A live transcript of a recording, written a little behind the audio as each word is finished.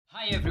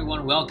Hi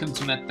everyone, welcome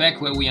to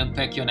MADpack, where we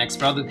unpack your next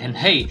product. And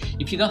hey,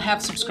 if you don't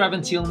have subscribed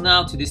until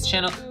now to this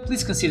channel,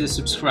 please consider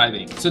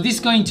subscribing. So this is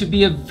going to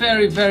be a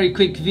very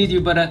quick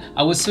video, but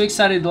I was so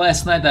excited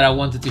last night that I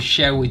wanted to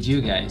share with you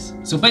guys.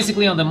 So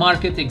basically on the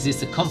market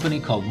exists a company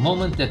called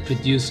Moment that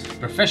produce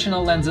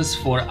professional lenses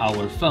for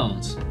our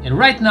phones. And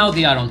right now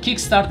they are on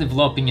Kickstarter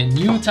developing a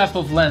new type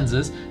of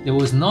lenses that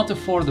was not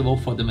affordable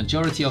for the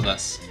majority of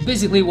us.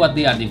 Basically what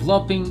they are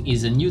developing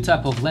is a new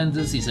type of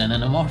lenses, is an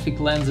anamorphic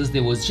lenses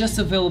that was just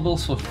available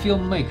for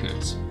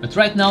filmmakers. But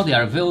right now they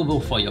are available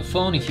for your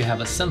phone if you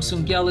have a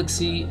Samsung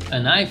Galaxy,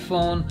 an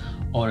iPhone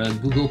or a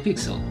Google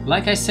Pixel.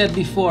 Like I said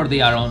before,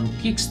 they are on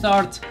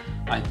Kickstarter.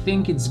 I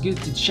think it's good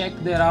to check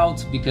that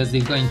out because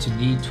they're going to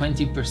be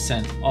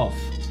 20% off.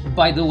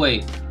 By the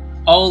way,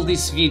 all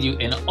this video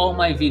and all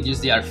my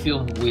videos, they are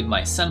filmed with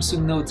my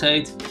Samsung Note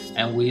 8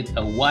 and with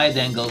a wide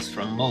angles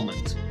from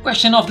Moment.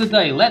 Question of the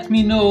day, let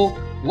me know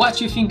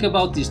what you think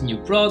about this new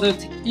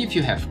product, if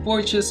you have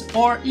purchased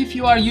or if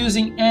you are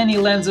using any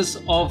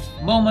lenses of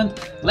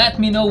Moment. Let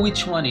me know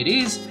which one it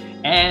is,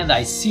 and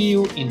I see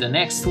you in the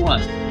next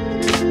one.